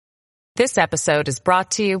This episode is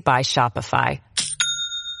brought to you by Shopify.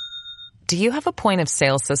 Do you have a point of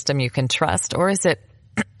sale system you can trust, or is it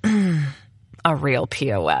a real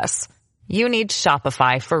POS? You need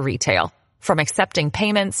Shopify for retail. From accepting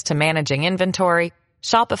payments to managing inventory,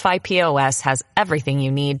 Shopify POS has everything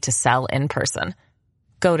you need to sell in person.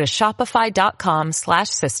 Go to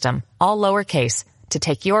shopify.com/system, all lowercase, to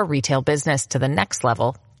take your retail business to the next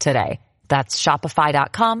level today. That's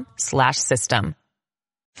shopify.com/system.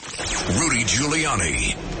 Rudy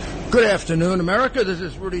Giuliani. Good afternoon, America. This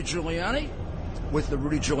is Rudy Giuliani with the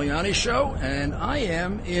Rudy Giuliani Show, and I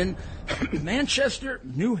am in Manchester,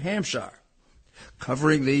 New Hampshire,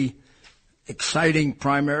 covering the exciting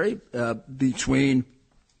primary between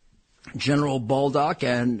General Baldock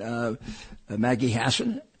and Maggie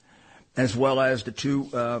Hassan, as well as the two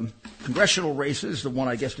congressional races. The one,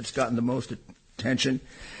 I guess, that's gotten the most attention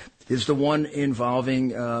is the one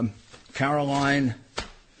involving Caroline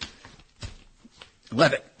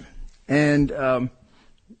Leavitt, and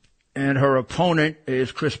her opponent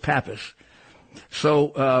is Chris Pappas.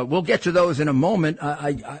 So we'll get to those in a moment.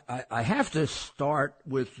 I have to start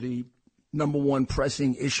with the number one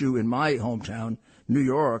pressing issue in my hometown, New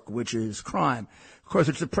York, which is crime. Of course,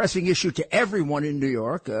 it's a pressing issue to everyone in New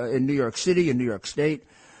York City, in New York State,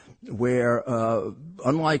 where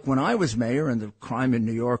unlike when I was mayor and the crime in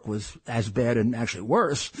New York was as bad and actually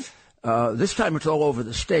worse, this time it's all over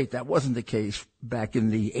the state. That wasn't the case back in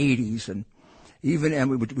the 80s. And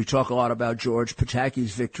we talk a lot about George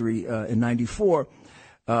Pataki's victory in 94.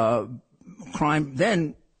 Crime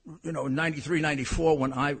then, in 93, 94,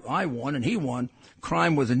 when I won and he won,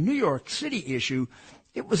 crime was a New York City issue.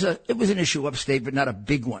 It was an issue upstate, but not a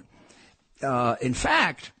big one. In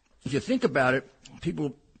fact, if you think about it,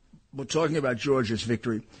 people were talking about George's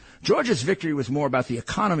victory. George's victory was more about the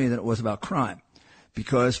economy than it was about crime,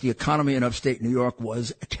 because the economy in upstate New York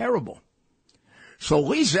was terrible. So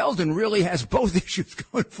Lee Zeldin really has both issues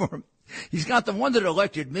going for him. He's got the one that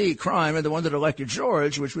elected me, crime, and the one that elected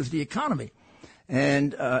George, which was the economy.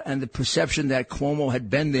 And the perception that Cuomo had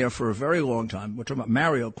been there for a very long time. We're talking about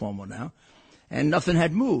Mario Cuomo now. And nothing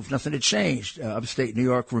had moved. Nothing had changed. Upstate New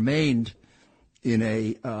York remained in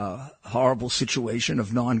a horrible situation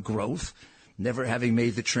of non-growth, never having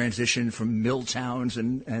made the transition from mill towns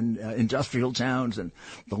and industrial towns, and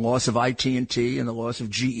the loss of IT&T and the loss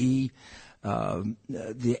of GE.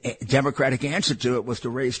 The Democratic answer to it was to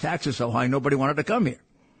raise taxes so high nobody wanted to come here.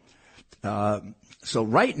 So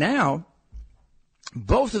right now,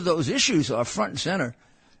 both of those issues are front and center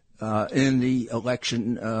in the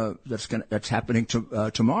election that's happening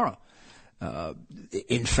tomorrow.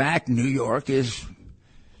 In fact, New York is.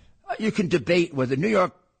 You can debate whether New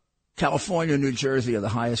York, California, New Jersey are the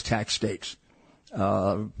highest tax states.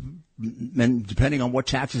 And depending on what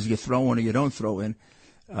taxes you throw in or you don't throw in,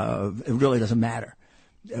 it really doesn't matter.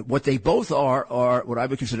 What they both are what I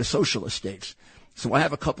would consider socialist states. So I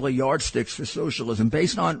have a couple of yardsticks for socialism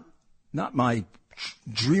based on not my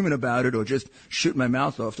dreaming about it or just shooting my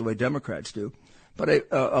mouth off the way Democrats do, but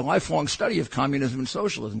a lifelong study of communism and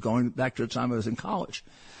socialism going back to the time I was in college.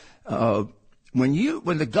 When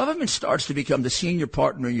the government starts to become the senior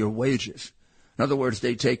partner in your wages, in other words,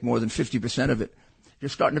 they take more than 50% of it, you're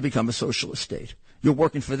starting to become a socialist state. You're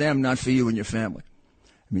working for them, not for you and your family.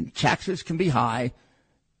 I mean, taxes can be high,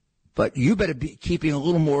 but you better be keeping a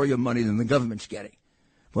little more of your money than the government's getting.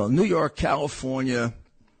 Well, New York, California,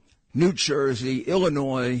 New Jersey,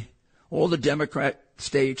 Illinois, all the Democrat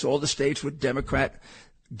states, all the states with Democrat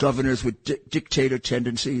governors with dictator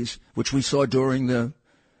tendencies, which we saw during the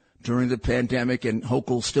pandemic, and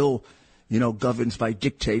Hochul still, governs by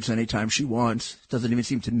dictates anytime she wants. Doesn't even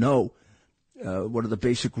seem to know what are the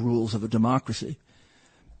basic rules of a democracy.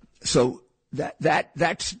 So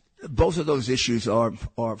that's both of those issues are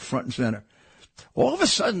front and center. All of a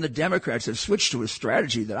sudden, the Democrats have switched to a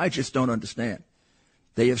strategy that I just don't understand.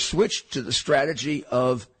 They have switched to the strategy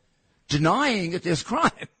of denying that there's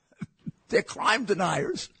crime. They're crime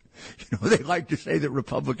deniers. They like to say that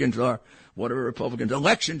Republicans are, what are Republicans?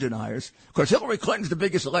 Election deniers. Of course, Hillary Clinton's the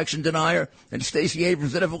biggest election denier and Stacey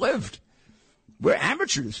Abrams that ever lived. We're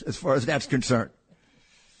amateurs as far as that's concerned.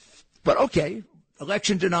 But okay,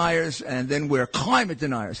 election deniers, and then we're climate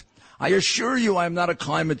deniers. I assure you I'm not a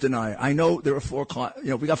climate denier. I know there are four,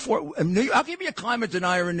 we got four. I'll give you a climate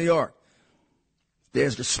denier in New York.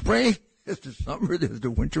 There's the spring, there's the summer, there's the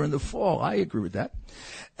winter and the fall. I agree with that.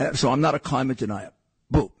 So I'm not a climate denier.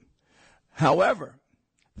 Boom. However,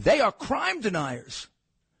 they are crime deniers.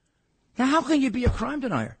 Now, how can you be a crime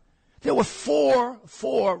denier? There were four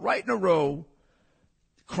right in a row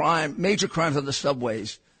major crimes on the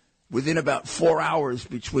subways within about 4 hours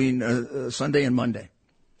between Sunday and Monday.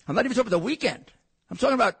 I'm not even talking about the weekend. I'm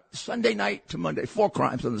talking about Sunday night to Monday, 4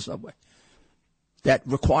 crimes on the subway that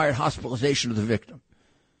required hospitalization of the victim.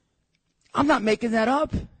 I'm not making that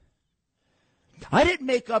up. I didn't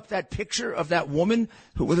make up that picture of that woman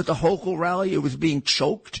who was at the Hochul rally who was being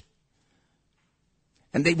choked.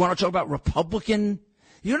 And they want to talk about Republican.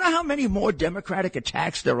 You know how many more Democratic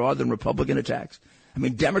attacks there are than Republican attacks? I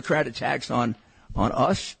mean, Democrat attacks on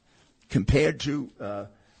us compared to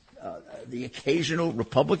the occasional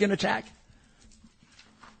Republican attack.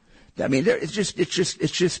 I mean, it's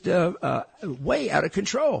just way out of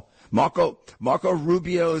control. Marco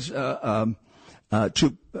Rubio's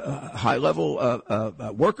two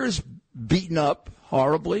high-level workers beaten up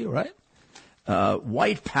horribly, right?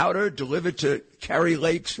 White powder delivered to Kari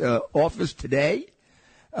Lake's office today.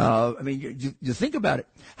 I mean, you think about it.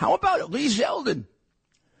 How about Lee Zeldin?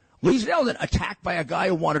 Lee Zeldin attacked by a guy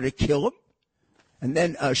who wanted to kill him, and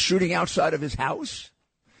then shooting outside of his house.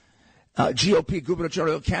 GOP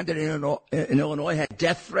gubernatorial candidate in Illinois had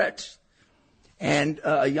death threats. And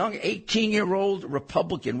a young 18-year-old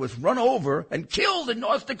Republican was run over and killed in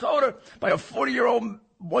North Dakota by a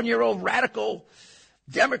 1-year-old radical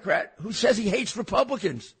Democrat who says he hates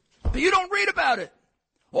Republicans. But you don't read about it.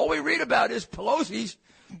 All we read about is Pelosi's,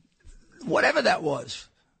 whatever that was.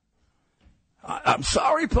 I'm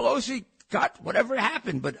sorry Pelosi got whatever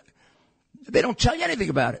happened, but they don't tell you anything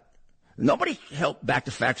about it. Nobody helped back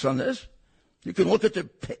the facts on this. You can look at the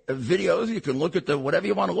videos. You can look at the whatever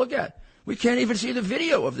you want to look at. We can't even see the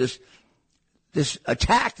video of this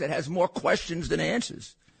attack that has more questions than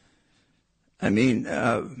answers. I mean,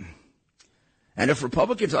 and if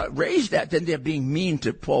Republicans raise that, then they're being mean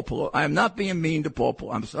to Paul Pelosi. I am not being mean to Paul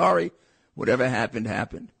Pelosi. I'm sorry. Whatever happened,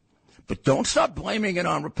 happened. But don't stop blaming it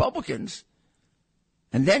on Republicans.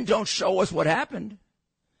 And then don't show us what happened.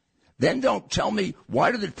 Then don't tell me,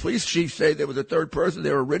 why did the police chief say there was a third person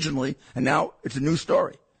there originally, and now it's a new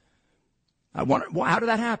story? How did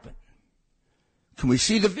that happen? Can we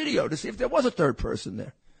see the video to see if there was a third person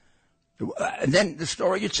there? And then the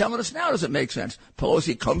story you're telling us now doesn't make sense.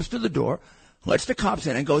 Pelosi comes to the door, lets the cops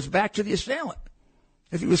in, and goes back to the assailant.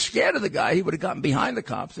 If he was scared of the guy, he would have gotten behind the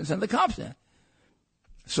cops and sent the cops in.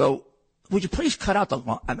 So would you please cut out the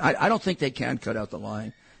line? I don't think they can cut out the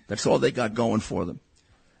line. That's all they got going for them.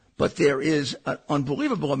 But there is an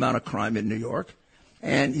unbelievable amount of crime in New York,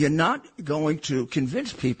 and you're not going to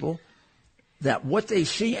convince people that what they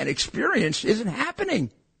see and experience isn't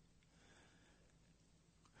happening.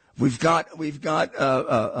 We've got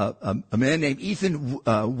a man named Ethan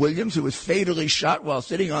Williams who was fatally shot while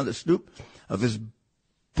sitting on the stoop of his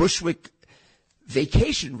Bushwick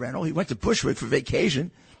vacation rental. He went to Bushwick for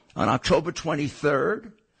vacation on October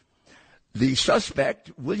 23rd. The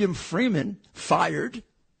suspect, William Freeman, fired.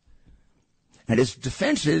 And his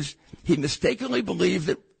defense is he mistakenly believed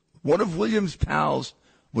that one of Williams' pals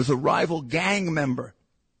was a rival gang member.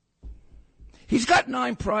 He's got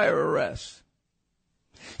 9 prior arrests.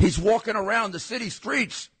 He's walking around the city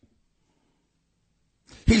streets.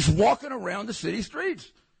 His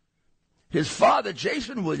father,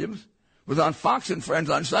 Jason Williams, was on Fox and Friends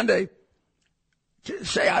on Sunday to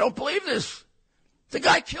say, I don't believe this. The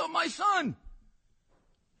guy killed my son.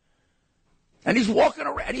 And he's walking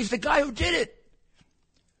around. He's the guy who did it.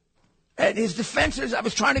 And his defense is, I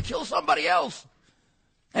was trying to kill somebody else.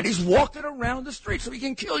 And he's walking around the street so he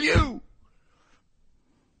can kill you.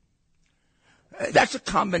 That's a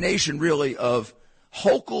combination, really, of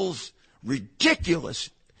Hochul's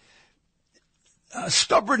ridiculous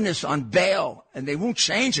stubbornness on bail, and they won't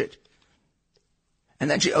change it. And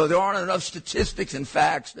then, there aren't enough statistics and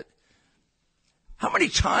facts. How many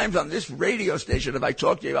times on this radio station have I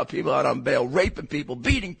talked to you about people out on bail, raping people,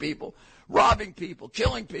 beating people, robbing people,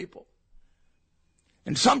 killing people?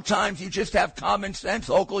 And sometimes you just have common sense,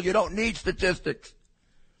 Hochul. You don't need statistics.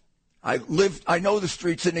 I know the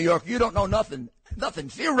streets in New York. You don't know nothing. Nothing.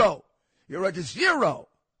 Zero. You're a zero.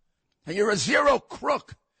 And you're a zero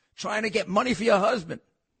crook trying to get money for your husband.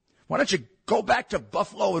 Why don't you go back to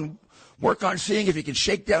Buffalo and work on seeing if you can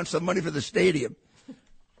shake down some money for the stadium?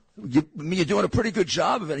 You're doing a pretty good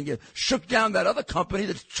job of it. And you shook down that other company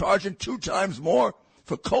that's charging 2 times more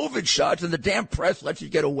for COVID shots, and the damn press lets you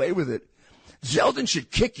get away with it. Zeldin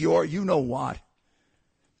should kick your you-know-what.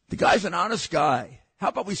 The guy's an honest guy. How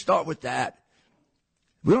about we start with that?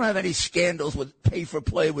 We don't have any scandals with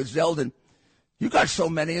pay-for-play with Zeldin. You got so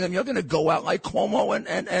many of them, you're going to go out like Cuomo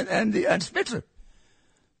and Spitzer.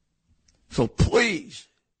 So please,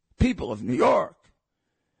 people of New York,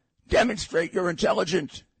 demonstrate you're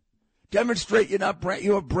intelligent. Demonstrate you're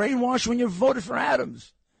brainwashed when you voted for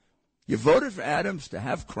Adams. You voted for Adams to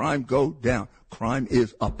have crime go down. Crime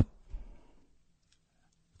is up.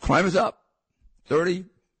 Crime is up 30,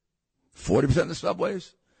 40% in the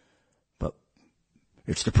subways, but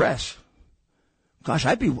it's the press. Gosh,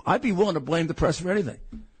 I'd be willing to blame the press for anything.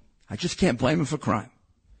 I just can't blame them for crime.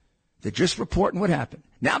 They're just reporting what happened.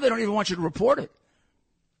 Now they don't even want you to report it.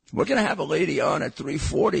 We're going to have a lady on at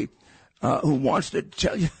 3:40 who wants to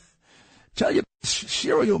tell you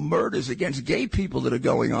serial murders against gay people that are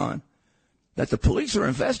going on, that the police are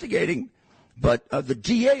investigating, but the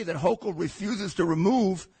DA that Hochul refuses to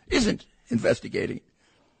remove isn't investigating.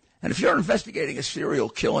 And if you're investigating a serial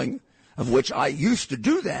killing, of which I used to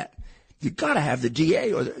do that, you've got to have the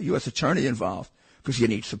DA or the U.S. attorney involved, because you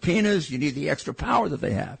need subpoenas, you need the extra power that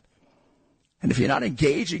they have. And if you're not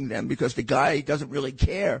engaging them because the guy doesn't really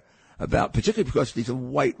care about, particularly because these are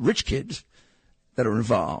white rich kids that are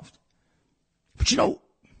involved. But, you know,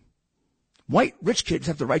 white rich kids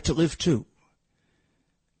have the right to live, too.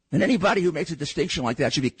 And anybody who makes a distinction like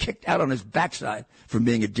that should be kicked out on his backside for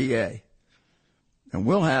being a DA. And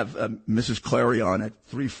we'll have Mrs. Clary on at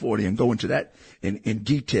 3:40 and go into that in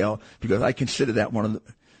detail, because I consider that one of the,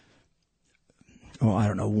 I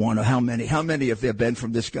don't know, how many have there been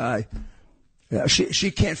from this guy?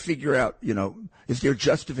 She can't figure out, is there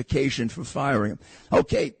justification for firing him?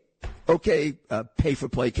 Okay, pay for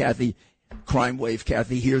play, Kathy, crime wave,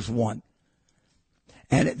 Kathy, here's one.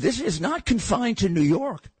 And this is not confined to New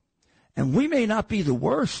York. And we may not be the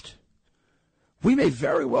worst. We may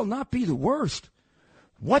very well not be the worst.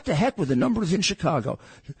 What the heck were the numbers in Chicago?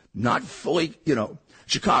 Not fully,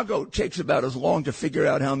 Chicago takes about as long to figure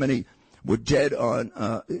out how many were dead on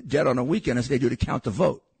a weekend as they do to count the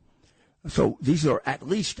vote. So these are at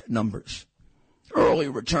least numbers. Early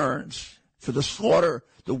returns for the slaughter,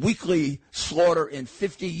 the weekly slaughter in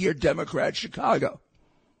 50-year Democrat Chicago.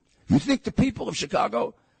 You think the people of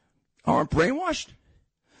Chicago aren't brainwashed?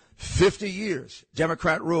 50 years,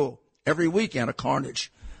 Democrat rule. Every weekend a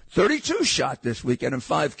carnage. 32 shot this weekend and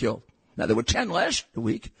 5 killed. Now, there were 10 last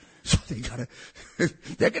week, so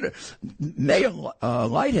Mayor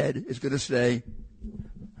Lighthead is going to say,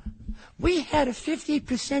 we had a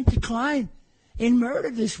 50% decline in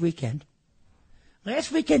murder this weekend.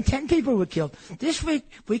 Last weekend, 10 people were killed. This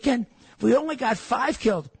weekend, we only got 5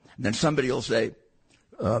 killed. And then somebody will say,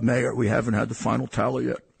 Mayor, we haven't had the final tally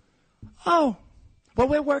yet. Oh, well,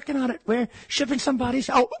 we're working on it. We're shipping some bodies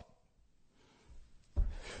out.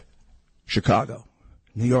 Chicago,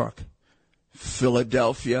 New York,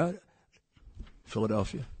 Philadelphia.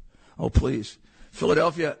 Oh, please.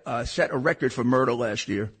 Philadelphia set a record for murder last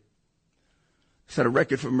year.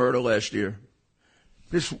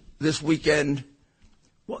 This weekend,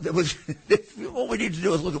 all we need to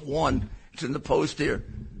do is look at one. It's in the Post here.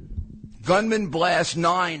 Gunman blast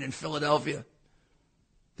 9 in Philadelphia.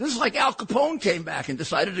 This is like Al Capone came back and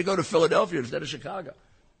decided to go to Philadelphia instead of Chicago.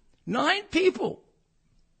 9 people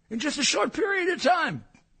in just a short period of time.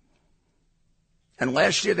 And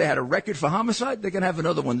last year they had a record for homicide. They're going to have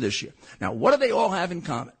another one this year. Now, what do they all have in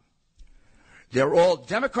common? They're all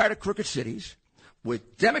Democratic crooked cities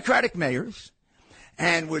with Democratic mayors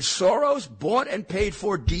and with Soros bought and paid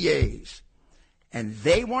for DAs. And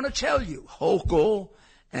they want to tell you, Hochul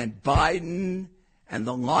and Biden and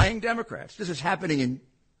the lying Democrats, this is happening in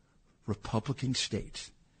Republican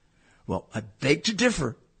states. Well, I beg to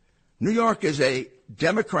differ. New York is a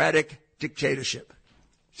Democratic dictatorship,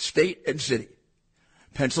 state and city.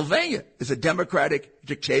 Pennsylvania is a Democratic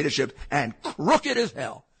dictatorship and crooked as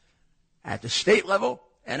hell at the state level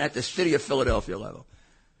and at the city of Philadelphia level.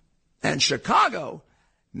 And Chicago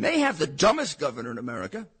may have the dumbest governor in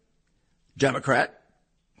America, Democrat,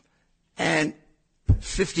 and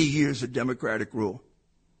 50 years of Democratic rule.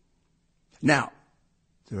 Now,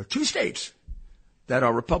 there are 2 states that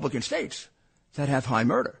are Republican states that have high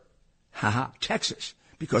murder. Texas,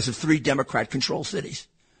 because of 3 Democrat-controlled cities.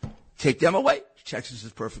 Take them away, Texas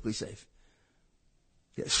is perfectly safe.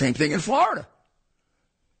 Yeah, same thing in Florida.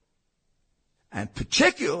 And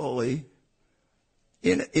particularly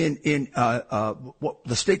in what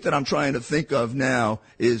the state that I'm trying to think of now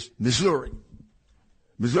is Missouri.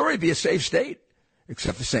 Missouri would be a safe state,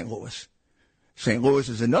 except for St. Louis. St. Louis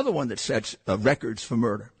is another one that sets records for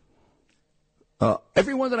murder.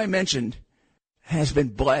 Everyone that I mentioned has been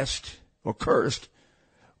blessed or cursed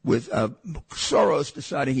with Soros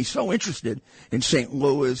deciding he's so interested in St.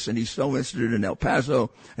 Louis, and he's so interested in El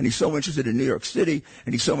Paso, and he's so interested in New York City,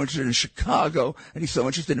 and he's so interested in Chicago, and he's so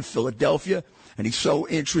interested in Philadelphia, and he's so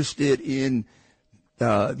interested in,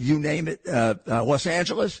 you name it, Los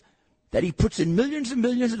Angeles, that he puts in millions and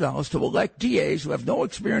millions of dollars to elect DAs who have no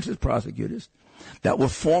experience as prosecutors, that were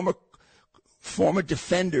former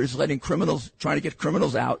defenders trying to get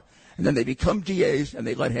criminals out, and then they become DAs and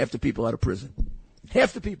they let half the people out of prison.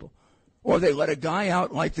 half the people. Or they let a guy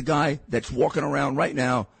out like the guy that's walking around right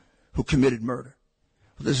now who committed murder.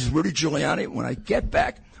 This is Rudy Giuliani. When I get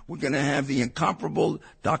back, we're going to have the incomparable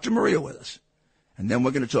Dr. Maria with us. And then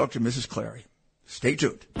we're going to talk to Mrs. Clary. Stay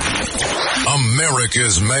tuned.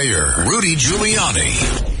 America's Mayor, Rudy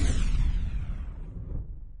Giuliani.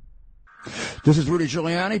 This is Rudy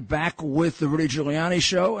Giuliani, back with the Rudy Giuliani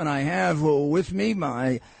Show, and I have with me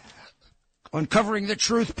my Uncovering the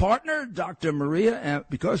Truth partner, Dr. Maria,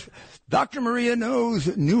 because Dr. Maria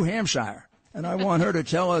knows New Hampshire, and I want her to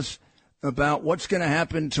tell us about what's going to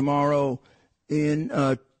happen tomorrow in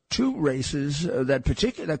two races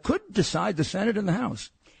that could decide the Senate and the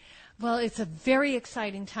House. Well, it's a very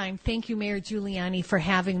exciting time. Thank you, Mayor Giuliani, for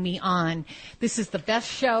having me on. This is the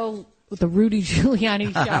best show, the Rudy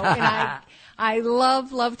Giuliani Show, and I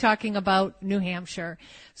love talking about New Hampshire.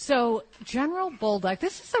 So, General Bolduc,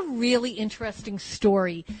 this is a really interesting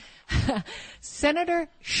story. Senator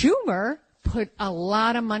Schumer put a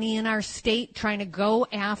lot of money in our state trying to go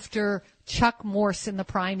after Chuck Morse in the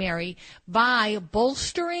primary by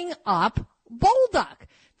bolstering up Bolduc,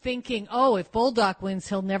 thinking, if Bolduc wins,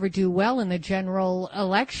 he'll never do well in the general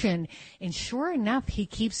election. And sure enough, he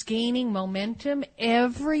keeps gaining momentum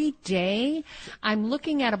every day. I'm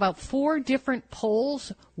looking at about 4 different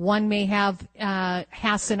polls. One may have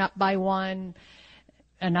Hassan up by 1.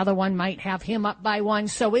 Another one might have him up by 1.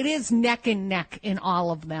 So it is neck and neck in all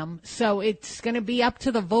of them. So it's going to be up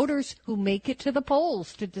to the voters who make it to the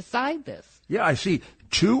polls to decide this. Yeah, I see.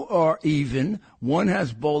 2 are even. One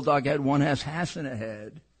has Bolduc ahead, one has Hassan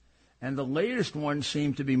ahead. And the latest one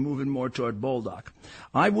seemed to be moving more toward Bolduc.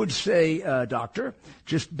 I would say, Doctor,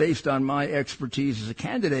 just based on my expertise as a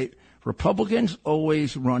candidate, Republicans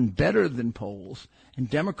always run better than polls, and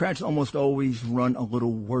Democrats almost always run a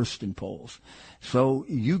little worse than polls. So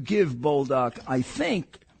you give Bolduc, I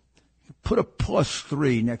think, put a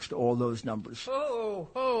 +3 next to all those numbers.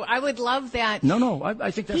 I would love that. No, I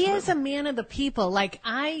think that's he is a man of the people. Like,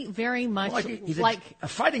 I very much he's like a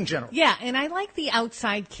fighting general. Yeah, and I like the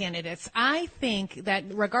outside candidates. I think that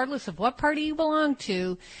regardless of what party you belong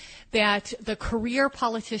to, that the career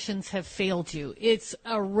politicians have failed you. It's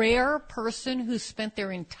a rare person who spent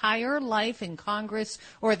their entire life in Congress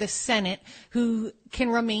or the Senate who can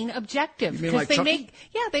remain objective. You mean like Chucky?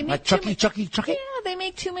 They make Chucky? Yeah, they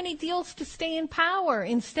make too many deals to stay in power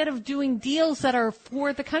instead of doing deals that are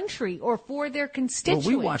for the country or for their constituents.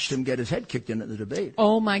 Well, we watched him get his head kicked in at the debate.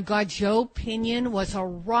 Oh my God, Joe Pinion was a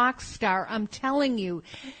rock star. I'm telling you,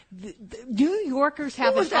 the New Yorkers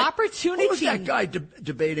have an opportunity. Who was that guy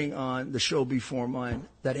debating on the show before mine?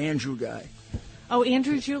 That Andrew guy. Oh,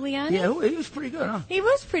 Andrew Giuliani? Yeah, he was pretty good, huh? He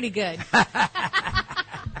was pretty good.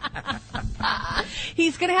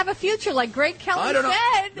 He's going to have a future, like Greg Kelly I don't know.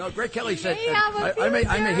 said. No, Greg Kelly said. I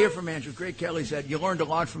may hear from Andrew. Greg Kelly said, you learned a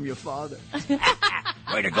lot from your father.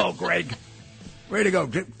 Way to go, Greg. Way to go.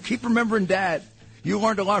 Keep remembering Dad. You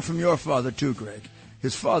learned a lot from your father, too, Greg.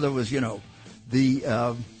 His father was, he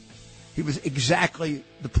was exactly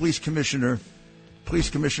the police commissioner's police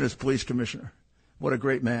commissioner. What a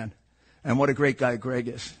great man. And what a great guy Greg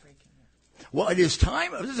is. Well, it is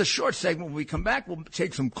time. This is a short segment. When we come back, we'll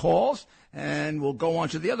take some calls, and we'll go on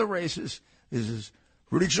to the other races. This is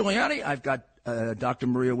Rudy Giuliani. I've got Dr.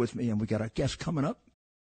 Maria with me, and we got our guest coming up.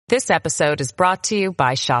 This episode is brought to you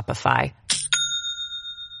by Shopify.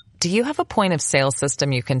 Do you have a point of sale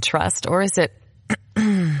system you can trust, or is it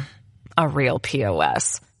a real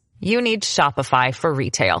POS? You need Shopify for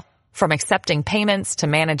retail. From accepting payments to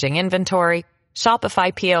managing inventory,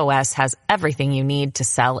 Shopify POS has everything you need to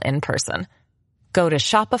sell in person. Go to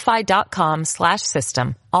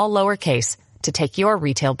shopify.com/system, all lowercase, to take your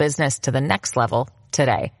retail business to the next level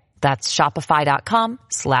today. That's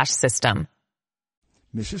shopify.com/system.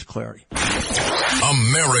 Mrs. Clary.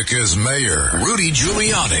 America's Mayor, Rudy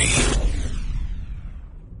Giuliani.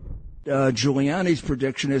 Giuliani's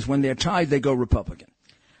prediction is when they're tied, they go Republican.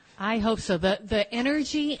 I hope so. The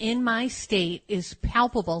energy in my state is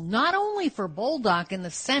palpable, not only for Bolduc in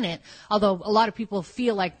the Senate, although a lot of people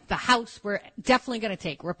feel like the House we're definitely going to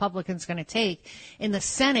take, Republicans going to take. In the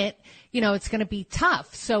Senate, it's going to be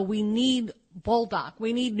tough. So we need Bolduc.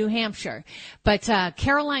 We need New Hampshire. But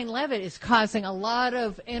Caroline Leavitt is causing a lot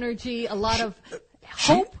of energy, a lot of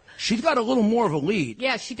hope. She's got a little more of a lead.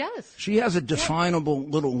 Yeah, she does. She has a definable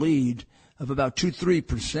little lead of about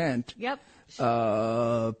 2-3%. Yep.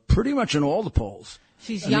 Pretty much in all the polls.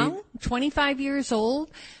 She's young, 25 years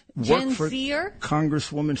old, Gen Zer.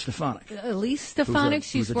 Congresswoman Stefanik. Elise Stefanik.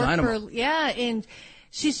 She's worked for, and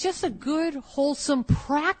she's just a good, wholesome,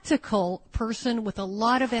 practical person with a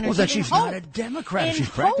lot of energy. Well, that she's not a Democrat. And she's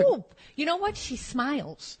practical. Hope. You know what? She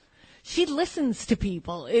smiles. she listens to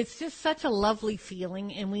people. It's just such a lovely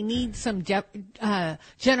feeling, and we need some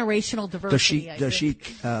generational diversity. Does she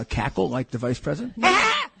cackle like the vice president?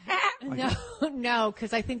 No,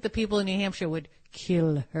 because I think the people in New Hampshire would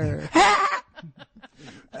kill her.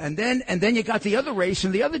 And then you got the other race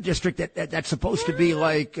in the other district that's supposed to be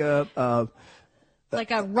like a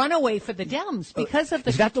runaway for the Dems because of the.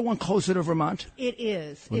 Is that the one closer to Vermont? It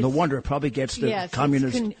is. Well, no wonder it probably gets the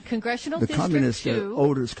communist congressional the district communist too,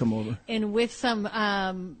 odors come over. And with some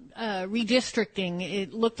redistricting,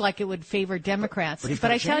 it looked like it would favor Democrats.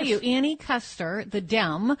 But I tell you, Annie Kuster, the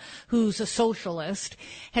Dem, who's a socialist,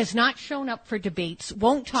 has not shown up for debates,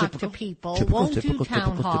 won't talk to people, won't do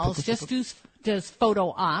town halls, just does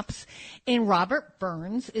photo ops. And Robert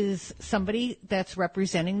Burns is somebody that's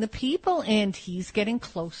representing the people, and he's getting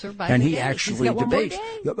closer by the day. And he actually debates.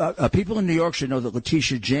 People in New York should know that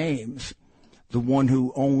Letitia James, the one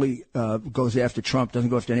who only goes after Trump,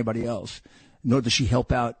 doesn't go after anybody else, nor does she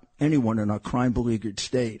help out anyone in our crime-beleaguered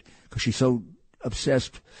state, because she's so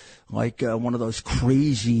obsessed, like one of those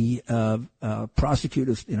crazy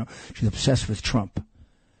prosecutors. She's obsessed with Trump.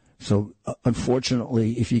 So,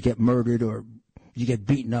 unfortunately, if you get murdered or you get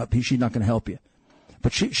beaten up, she's not going to help you.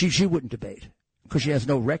 But she wouldn't debate because she has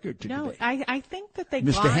no record to debate. No, I think that they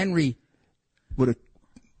Mr. Henry would have,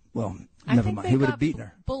 never mind. He would have beaten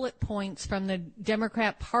her. Bullet points from the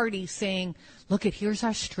Democrat Party saying, look, here's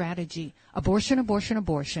our strategy. Abortion, abortion,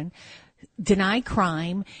 abortion. Deny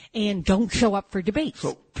crime and don't show up for debates.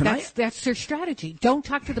 So that's their strategy. Don't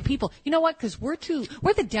talk to the people. You know what? Because we're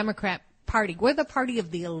the Democrat Party. We're the party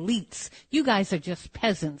of the elites. You guys are just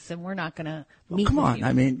peasants, and we're not going to meet come with on. you.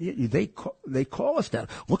 I mean, they call us that.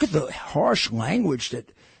 Look at the harsh language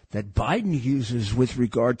that Biden uses with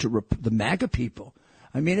regard to the MAGA people.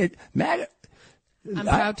 I mean, MAGA. I'm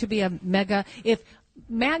proud to be a MAGA. If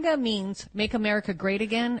MAGA means make America great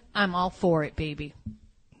again, I'm all for it, baby.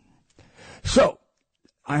 So,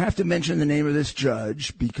 I have to mention the name of this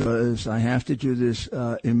judge because I have to do this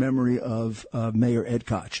in memory of Mayor Ed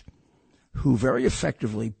Koch, who very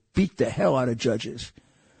effectively beat the hell out of judges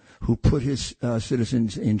who put his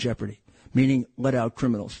citizens in jeopardy, meaning let out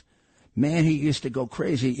criminals. Man, he used to go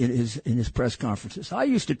crazy in his press conferences. I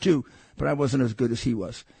used to too, but I wasn't as good as he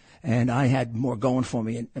was. And I had more going for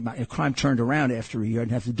me, and my crime turned around after a year. I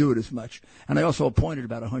didn't have to do it as much. And I also appointed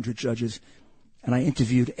about 100 judges, and I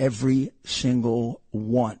interviewed every single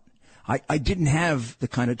one. I didn't have the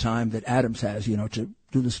kind of time that Adams has, to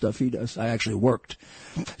do the stuff he does. I actually worked.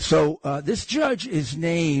 So this judge is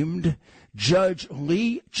named Judge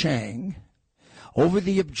Lee Chang over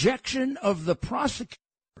the objection of the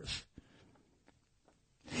prosecutors.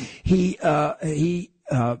 He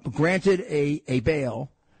granted a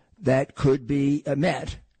bail that could be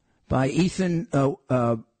met by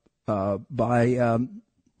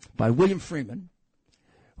by William Freeman,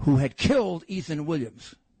 who had killed Ethan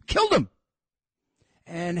Williams. Killed him,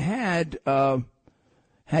 and had 9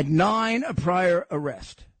 prior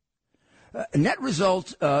arrests. Net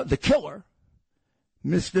result, the killer,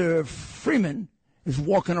 Mr. Freeman, is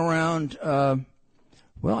walking around. I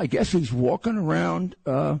guess he's walking around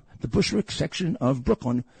the Bushwick section of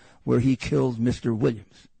Brooklyn, where he killed Mr.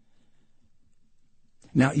 Williams.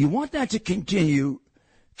 Now, you want that to continue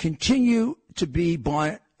to be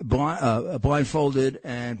blindfolded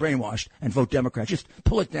and brainwashed and vote Democrat. Just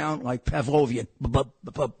pull it down like Pavlovian.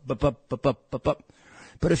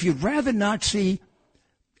 But if you'd rather not see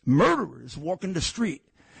murderers walking the street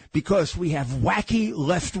because we have wacky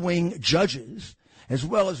left-wing judges, as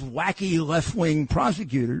well as wacky left-wing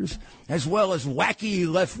prosecutors, as well as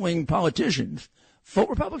wacky left-wing politicians, vote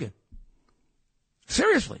Republican.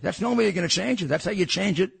 Seriously, that's the only way you're going to change it. That's how you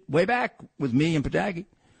change it way back with me and Pataki.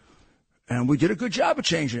 And we did a good job of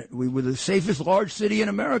changing it. We were the safest large city in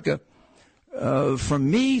America. From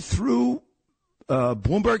me through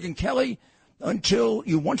Bloomberg and Kelly until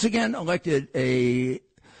you once again elected a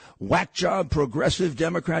whack job progressive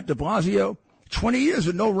Democrat de Blasio. 20 years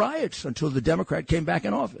of no riots until the Democrat came back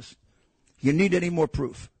in office. You need any more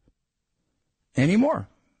proof? Any more?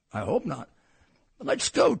 I hope not. Let's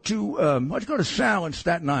go to Sal in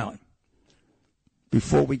Staten Island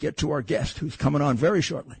before we get to our guest who's coming on very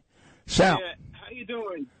shortly. Sal. Yeah, how you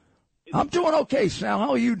doing? I'm doing okay, Sal.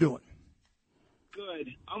 How are you doing? Good.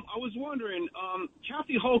 I was wondering,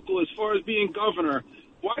 Kathy Hochul, as far as being governor,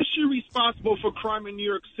 why is she responsible for crime in New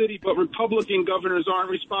York City, but Republican governors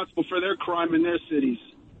aren't responsible for their crime in their cities?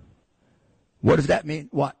 What does that mean?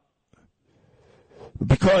 What?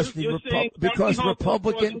 Because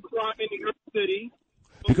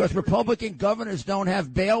Republican governors don't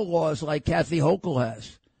have bail laws like Kathy Hochul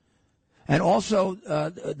has. And also,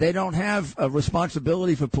 they don't have a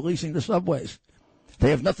responsibility for policing the subways. They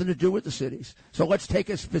have nothing to do with the cities. So let's take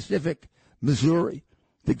a specific Missouri.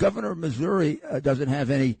 The governor of Missouri doesn't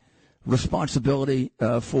have any responsibility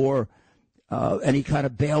for any kind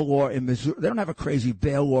of bail law in Missouri. They don't have a crazy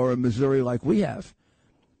bail law in Missouri like we have.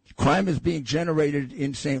 Crime is being generated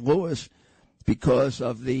in St. Louis because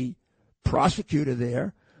of the prosecutor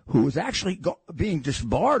there who is actually being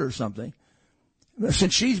disbarred or something.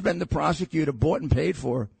 Since she's been the prosecutor bought and paid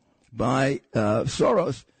for by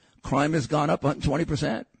Soros, crime has gone up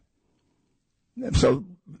 120%. So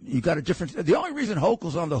you got a difference. The only reason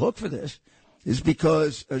Hochul's on the hook for this is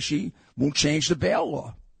because she won't change the bail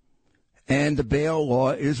law. And the bail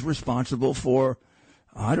law is responsible for,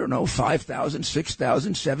 5,000,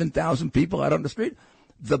 6,000, 7,000 people out on the street.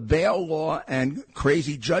 The bail law and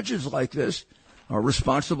crazy judges like this are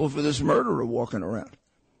responsible for this murderer walking around.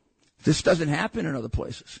 This doesn't happen in other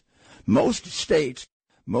places. Most states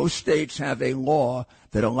have a law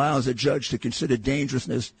that allows a judge to consider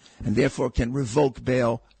dangerousness and therefore can revoke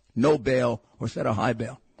bail, no bail, or set a high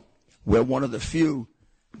bail. We're one of the few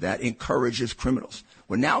that encourages criminals.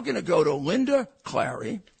 We're now going to go to Linda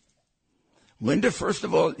Clary. Linda, first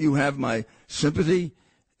of all, you have my sympathy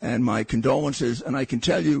and my condolences, and I can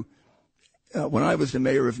tell you, when I was the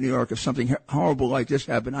mayor of New York, if something horrible like this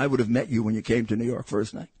happened, I would have met you when you came to New York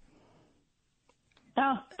first night.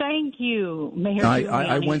 Oh, thank you, Mayor.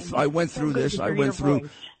 I went through this. I went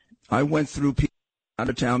through people out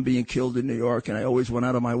of town being killed in New York, and I always went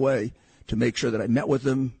out of my way to make sure that I met with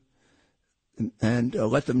them and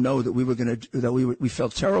let them know that we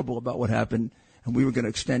felt terrible about what happened, and we were going to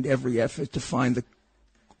extend every effort to find the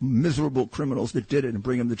miserable criminals that did it and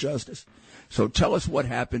bring them to justice. So tell us what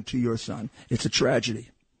happened to your son. It's a tragedy.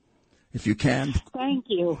 If you can. Thank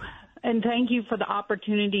you. And thank you for the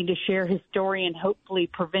opportunity to share his story and hopefully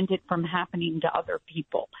prevent it from happening to other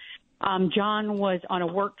people. John was on a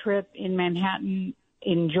work trip in Manhattan,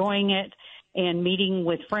 enjoying it and meeting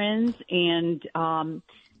with friends, and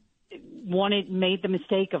made the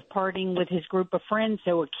mistake of partying with his group of friends.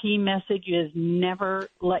 So a key message is never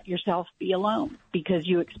let yourself be alone, because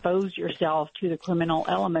you expose yourself to the criminal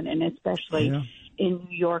element, and especially in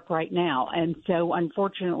New York right now. And so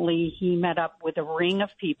unfortunately, he met up with a ring of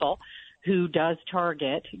people who does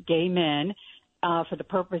target gay men for the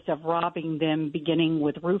purpose of robbing them, beginning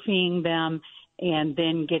with roofing them and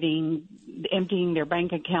then emptying their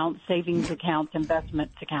bank accounts, savings accounts,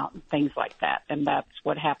 investments accounts, and things like that. And that's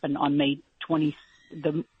what happened on the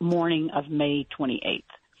morning of May 28th.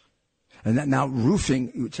 And that, now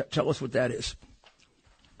roofing, tell us what that is.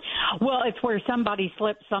 Well, it's where somebody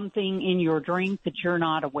slips something in your drink that you're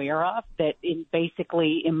not aware of, that it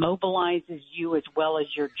basically immobilizes you as well as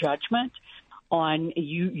your judgment on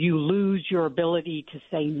you lose your ability to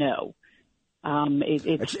say no.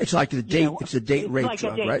 It's like the date. It's a date rape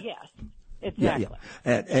drug, right? Yes, exactly.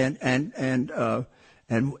 Yeah.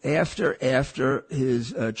 And after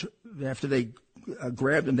they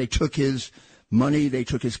grabbed him, they took his money, they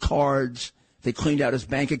took his cards, they cleaned out his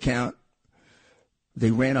bank account. They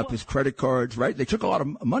ran up his credit cards, right? They took a lot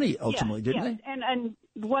of money ultimately, didn't they? And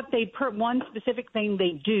what one specific thing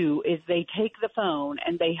they do is they take the phone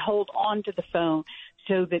and they hold on to the phone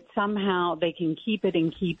so that somehow they can keep it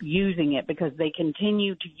and keep using it, because they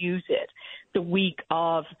continue to use it the week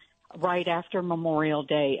of right after Memorial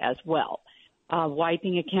Day as well.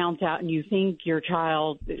 Wiping accounts out, and you think your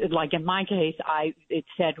child, like in my case, it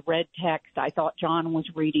said red text. I thought John was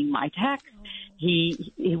reading my text.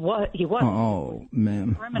 He wasn't. Oh,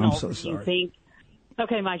 ma'am, Criminal. I'm so sorry. You think,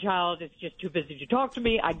 okay, my child is just too busy to talk to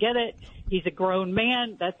me. I get it. He's a grown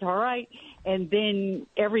man. That's all right. And then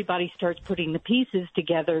everybody starts putting the pieces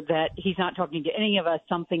together that he's not talking to any of us.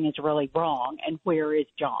 Something is really wrong. And where is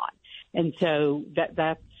John? And so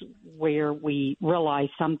that's where we realize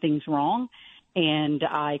something's wrong. And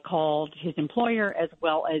I called his employer as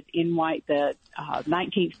well as the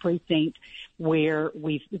 19th precinct where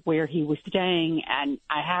he was staying. And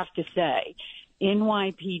I have to say,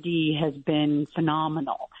 NYPD has been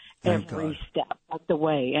phenomenal every step of the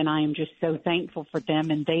way. And I am just so thankful for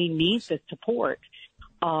them. And they need the support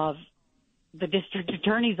of the district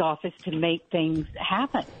attorney's office to make things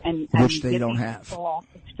happen. Which they don't have. Off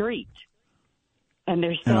the street. And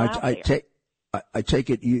they're still out there. I take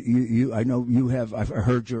it you I know you have. I've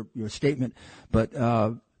heard your statement, but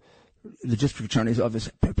the district attorney's office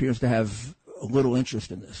appears to have a little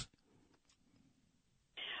interest in this.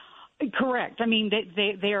 Correct. I mean,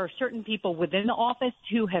 there are certain people within the office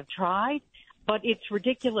who have tried, But it's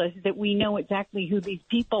ridiculous that we know exactly who these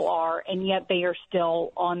people are, and yet they are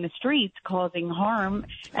still on the streets causing harm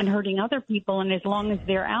and hurting other people. And as long as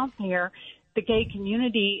they're out there, the gay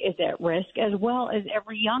community is at risk, as well as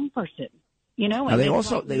every young person. You know, now they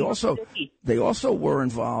also were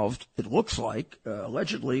involved. It looks like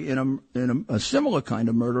allegedly in a similar kind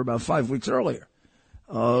of murder about 5 weeks earlier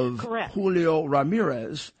of Correct. Julio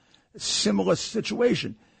Ramirez. Similar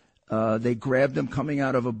situation. They grabbed him coming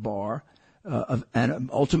out of a bar, and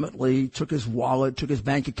ultimately took his wallet, took his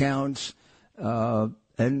bank accounts,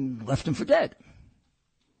 and left him for dead.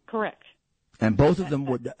 Correct. And both of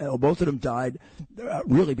them died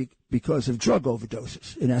really because of drug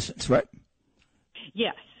overdoses, in essence, right?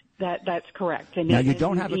 Yes, that's correct. And now you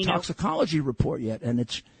don't have a toxicology report yet, and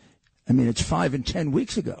it's 5 and 10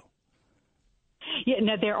 weeks ago. Yeah,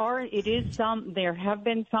 no, there have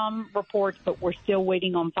been some reports, but we're still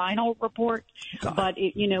waiting on final reports. God. But,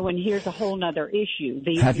 and here's a whole other issue.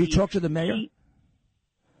 Have you talked to the mayor?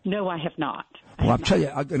 No, I have not. I'm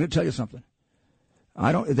going to tell you something.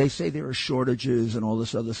 They say there are shortages and all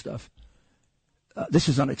this other stuff. This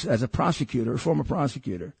is as a prosecutor, a former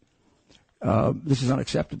prosecutor, this is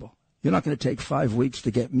unacceptable. You're not going to take 5 weeks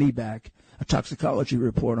to get me back a toxicology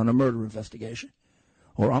report on a murder investigation.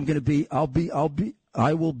 Or I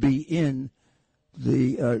will be in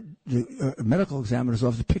the medical examiner's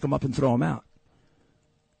office to pick them up and throw them out.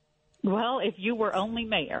 Well, if you were only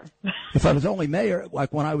mayor. If I was only mayor,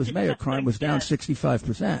 like when I was mayor, crime was down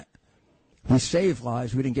 65%. We saved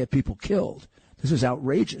lives. We didn't get people killed. This is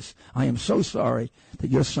outrageous. I am so sorry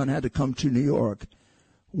that your son had to come to New York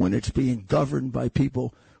when it's being governed by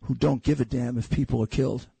people who don't give a damn if people are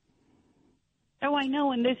killed. Oh, I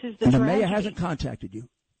know, and this is the And the tragedy. mayor hasn't contacted you.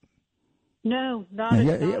 No, not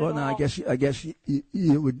at all. Well, no, I guess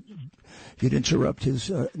you'd interrupt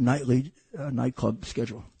his nightly nightclub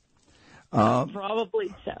schedule.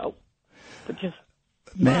 Probably so. But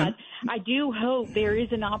I do hope there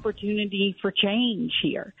is an opportunity for change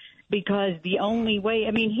here, because the only way,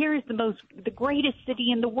 here's the greatest city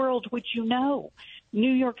in the world, which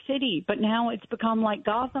New York City, but now it's become like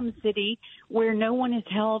Gotham City, where no one is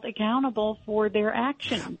held accountable for their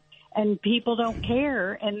actions, and people don't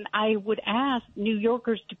care. And I would ask New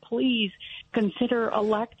Yorkers to please consider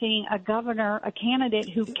electing a governor, a candidate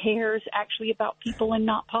who cares actually about people and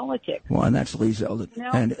not politics. Well, and that's Lee Zeldin,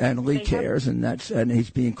 and Lee cares, and he's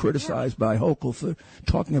being criticized by Hochul for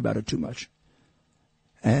talking about it too much.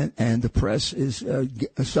 And the press is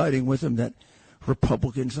siding with him that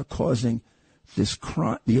Republicans are causing this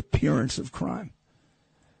crime, the appearance of crime.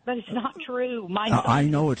 But it's not true. I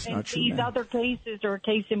know it's not true. These other cases are a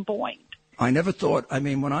case in point. I never thought,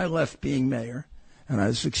 when I left being mayor and I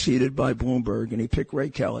was succeeded by Bloomberg and he picked Ray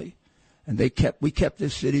Kelly, and we kept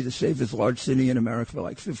this city the safest large city in America for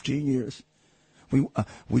like 15 years.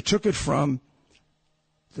 We took it from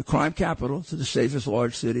the crime capital to the safest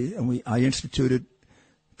large city, and I instituted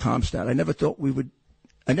CompStat. I never thought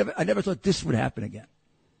I never thought this would happen again.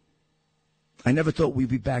 I never thought we'd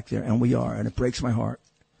be back there, and we are, and it breaks my heart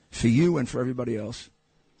for you and for everybody else.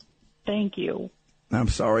 Thank you. I'm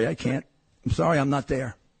sorry I can't. I'm sorry I'm not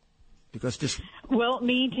there, because this. Well,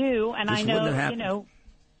 me too, and I know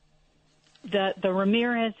the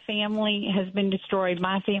Ramirez family has been destroyed.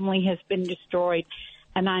 My family has been destroyed,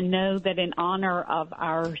 and I know that in honor of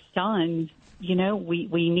our sons,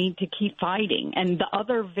 we need to keep fighting, and the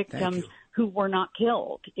other victims who were not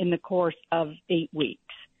killed in the course of 8 weeks.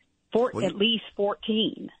 At least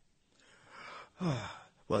 14.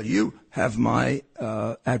 Well, you have my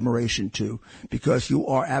admiration, too, because you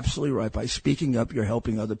are absolutely right. By speaking up, you're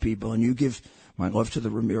helping other people, and you give my love to the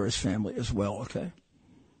Ramirez family as well, okay?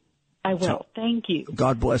 I will. Thank you.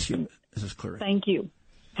 God bless you, Mrs. Cleary. Thank you.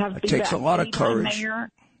 It takes a lot of courage. Mayor.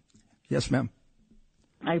 Yes, ma'am.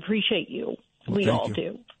 I appreciate you. We all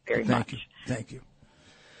do very much. Thank you.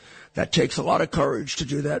 That takes a lot of courage to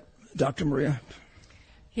do that, Dr. Maria.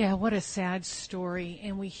 Yeah, what a sad story.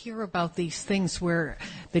 And we hear about these things where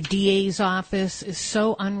the DA's office is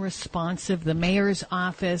so unresponsive, the mayor's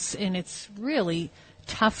office, and it's really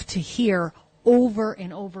tough to hear over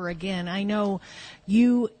and over again. I know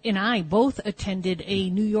you and I both attended a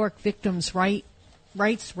New York victims'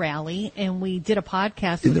 rights rally, and we did a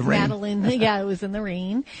podcast with Madeline. Yeah, it was in the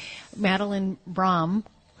rain. Madeline Brom.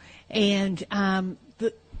 And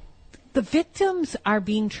the victims are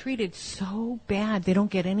being treated so bad. They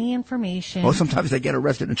don't get any information. Well, sometimes they get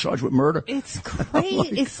arrested and charged with murder. It's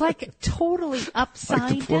crazy. It's like totally upside down.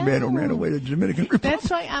 Like the poor man who ran away to the Dominican Republic.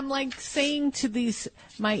 That's why I'm saying to these,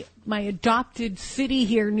 my adopted city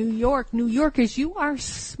here, New Yorkers, you are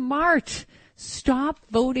smart. Stop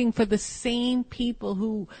voting for the same people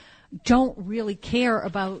who don't really care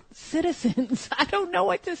about citizens. I don't know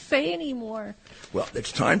what to say anymore. Well,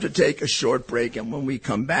 it's time to take a short break, and when we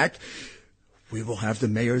come back, we will have the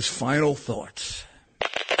mayor's final thoughts.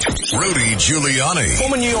 Rudy Giuliani.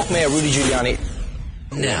 Former New York Mayor Rudy Giuliani.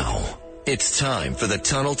 Now, it's time for the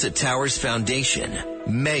Tunnel to Towers Foundation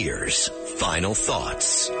Mayor's Final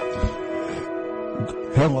Thoughts.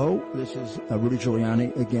 Hello, this is Rudy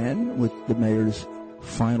Giuliani again with the mayor's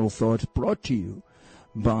final thoughts, brought to you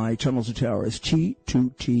by Tunnels to Towers,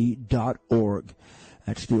 T2T.org.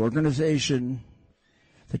 That's the organization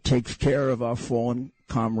that takes care of our fallen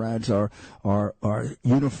comrades, our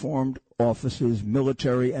uniformed officers,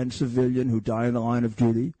 military and civilian, who die in the line of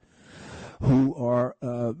duty, who are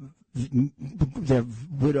their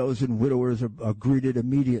widows and widowers are greeted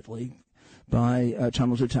immediately by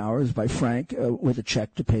Tunnels to Towers, by Frank, with a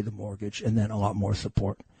check to pay the mortgage, and then a lot more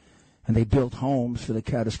support. And they built homes for the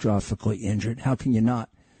catastrophically injured. How can you not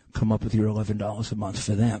come up with your $11 a month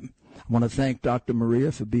for them? I want to thank Dr.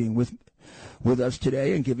 Maria for being with us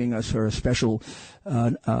today and giving us her special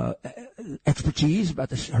expertise about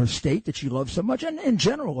her state that she loves so much, and in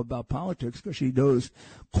general about politics, because she knows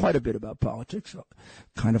quite a bit about politics,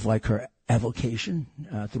 kind of like her avocation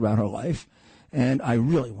throughout her life. And I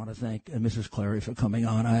really want to thank Mrs. Clary for coming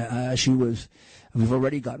on. We've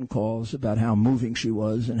already gotten calls about how moving she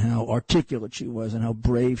was and how articulate she was and how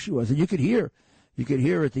brave she was. And you could hear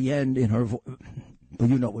at the end in her voice, well,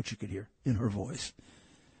 you know what you could hear in her voice.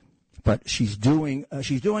 But she's doing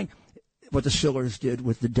what the Sillers did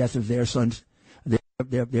with the death of their sons,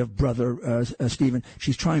 their brother, Stephen.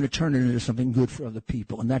 She's trying to turn it into something good for other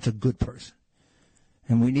people, and that's a good person.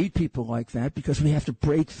 And we need people like that because we have to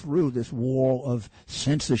break through this wall of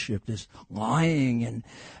censorship, this lying and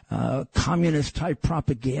communist-type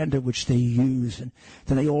propaganda which they use. And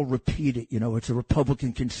then they all repeat it. You know, it's a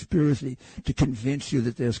Republican conspiracy to convince you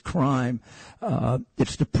that there's crime.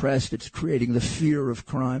 It's depressed. It's creating the fear of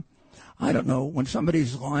crime. I don't know. When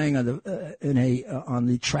somebody's lying on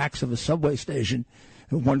the tracks of a subway station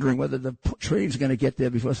wondering whether the train's going to get there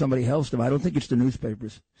before somebody helps them, I don't think it's the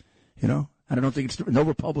newspapers, you know. I don't think no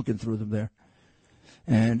Republican threw them there.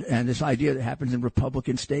 And this idea that happens in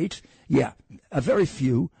Republican states, yeah, a very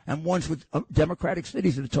few, and ones with Democratic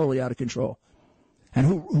cities that are totally out of control. And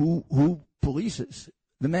who polices?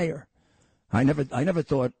 The mayor. I never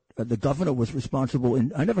thought the governor was responsible.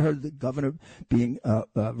 I never heard the governor being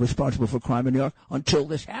responsible for crime in New York until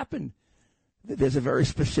this happened. There's a very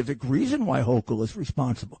specific reason why Hochul is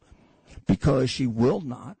responsible, because she will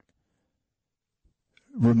not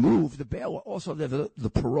remove the bail. Also, the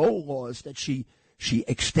parole laws that she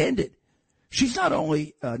extended. She's not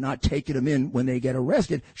only not taking them in when they get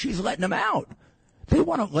arrested, she's letting them out. They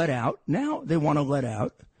want to let out. Now they want to let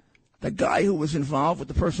out the guy who was involved with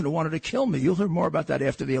the person who wanted to kill me. You'll hear more about that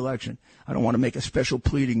after the election. I don't want to make a special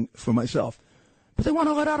pleading for myself. But they want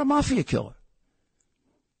to let out a mafia killer.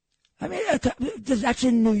 I mean, that's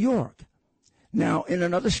in New York. Now, in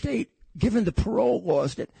another state, given the parole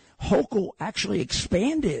laws that Hochul actually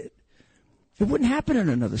expanded, it wouldn't happen in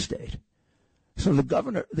another state. So the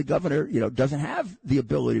governor, doesn't have the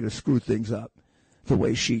ability to screw things up the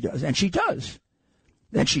way she does. And she does.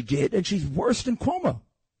 And she did, and she's worse than Cuomo.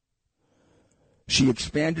 She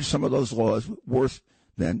expanded some of those laws worse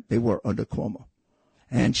than they were under Cuomo.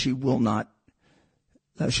 And she will not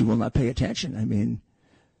pay attention. I mean,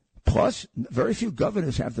 plus, very few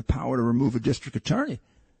governors have the power to remove a district attorney.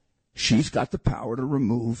 She's got the power to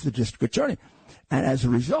remove the district attorney. And as a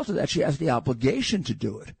result of that, she has the obligation to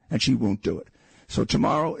do it, and she won't do it. So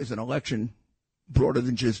tomorrow is an election broader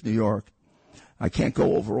than just New York. I can't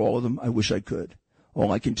go over all of them. I wish I could.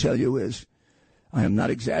 All I can tell you is I am not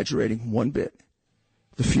exaggerating one bit.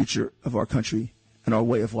 The future of our country and our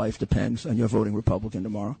way of life depends on your voting Republican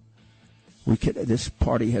tomorrow. This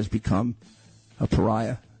party has become a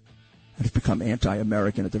pariah, and it's become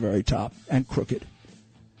anti-American at the very top and crooked.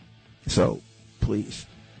 So, please,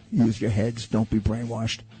 use your heads. Don't be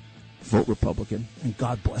brainwashed. Vote Republican, and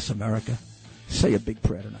God bless America. Say a big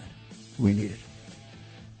prayer tonight. We need it.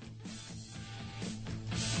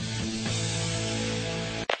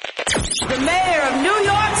 The mayor